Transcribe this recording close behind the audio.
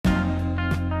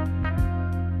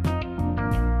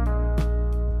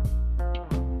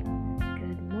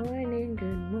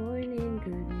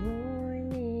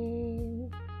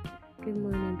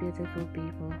beautiful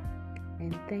people,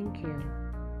 and thank you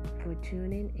for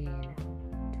tuning in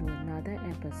to another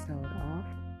episode of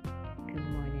Good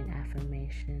Morning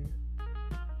Affirmation.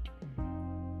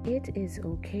 It is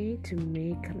okay to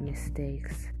make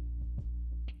mistakes.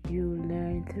 You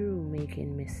learn through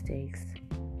making mistakes,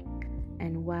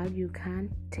 and while you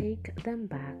can't take them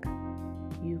back,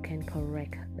 you can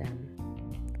correct them.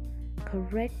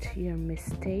 Correct your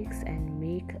mistakes and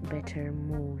make better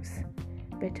moves,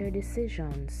 better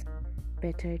decisions,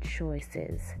 better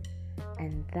choices.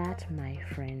 And that, my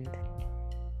friend,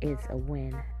 is a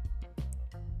win.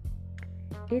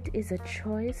 It is a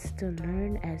choice to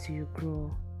learn as you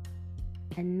grow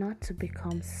and not to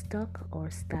become stuck or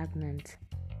stagnant.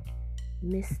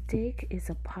 Mistake is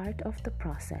a part of the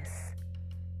process,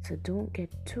 so don't get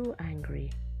too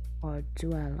angry or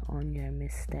dwell on your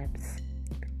missteps.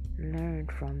 Learn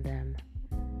from them,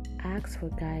 ask for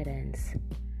guidance,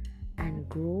 and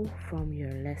grow from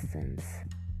your lessons.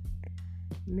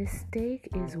 Mistake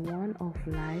is one of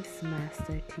life's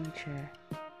master teacher,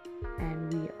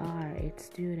 and we are its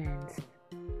students.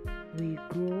 We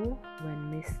grow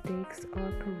when mistakes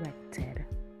are corrected.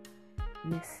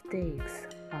 Mistakes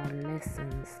are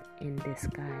lessons in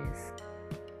disguise.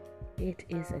 It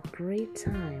is a great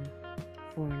time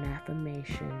for an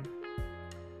affirmation.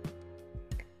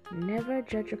 Never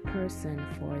judge a person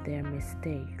for their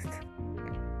mistakes.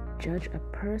 Judge a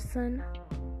person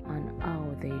on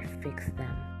how they fix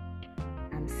them.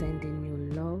 I'm sending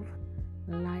you love,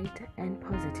 light, and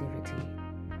positivity.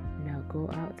 Now go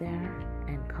out there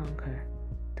and conquer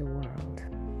the world.